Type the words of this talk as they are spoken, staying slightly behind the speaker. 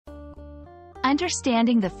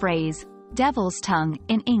Understanding the phrase, devil's tongue,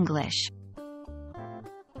 in English.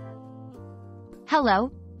 Hello,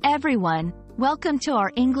 everyone. Welcome to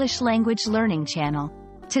our English language learning channel.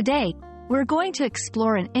 Today, we're going to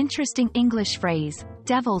explore an interesting English phrase,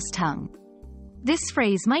 devil's tongue. This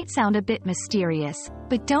phrase might sound a bit mysterious,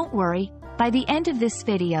 but don't worry. By the end of this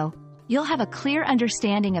video, you'll have a clear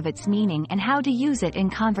understanding of its meaning and how to use it in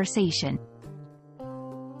conversation.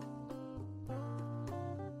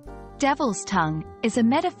 Devil's tongue is a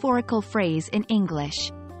metaphorical phrase in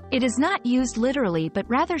English. It is not used literally but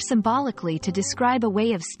rather symbolically to describe a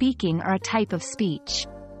way of speaking or a type of speech.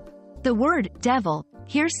 The word devil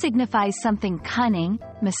here signifies something cunning,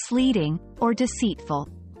 misleading, or deceitful.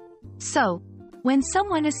 So, when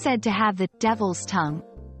someone is said to have the devil's tongue,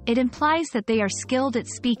 it implies that they are skilled at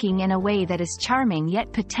speaking in a way that is charming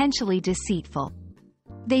yet potentially deceitful.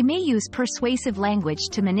 They may use persuasive language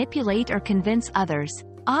to manipulate or convince others,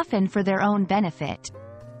 often for their own benefit.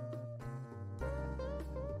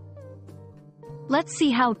 Let's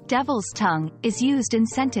see how devil's tongue is used in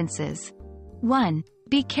sentences. 1.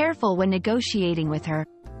 Be careful when negotiating with her.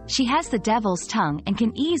 She has the devil's tongue and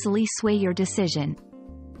can easily sway your decision.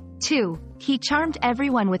 2. He charmed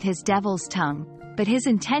everyone with his devil's tongue, but his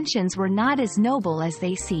intentions were not as noble as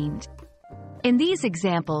they seemed. In these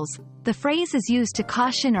examples, the phrase is used to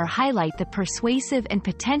caution or highlight the persuasive and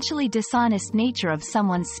potentially dishonest nature of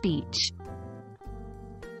someone's speech.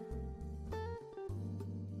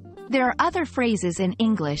 There are other phrases in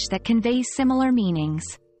English that convey similar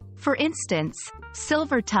meanings. For instance,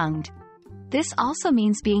 silver-tongued. This also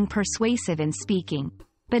means being persuasive in speaking,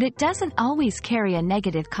 but it doesn't always carry a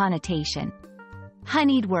negative connotation.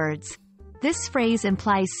 Honeyed words. This phrase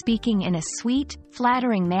implies speaking in a sweet,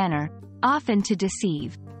 flattering manner, often to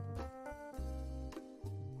deceive.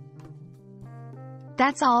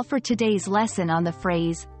 That's all for today's lesson on the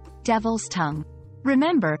phrase, devil's tongue.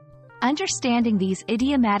 Remember, understanding these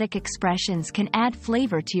idiomatic expressions can add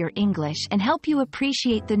flavor to your English and help you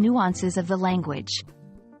appreciate the nuances of the language.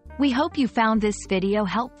 We hope you found this video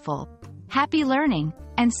helpful. Happy learning,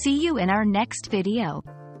 and see you in our next video.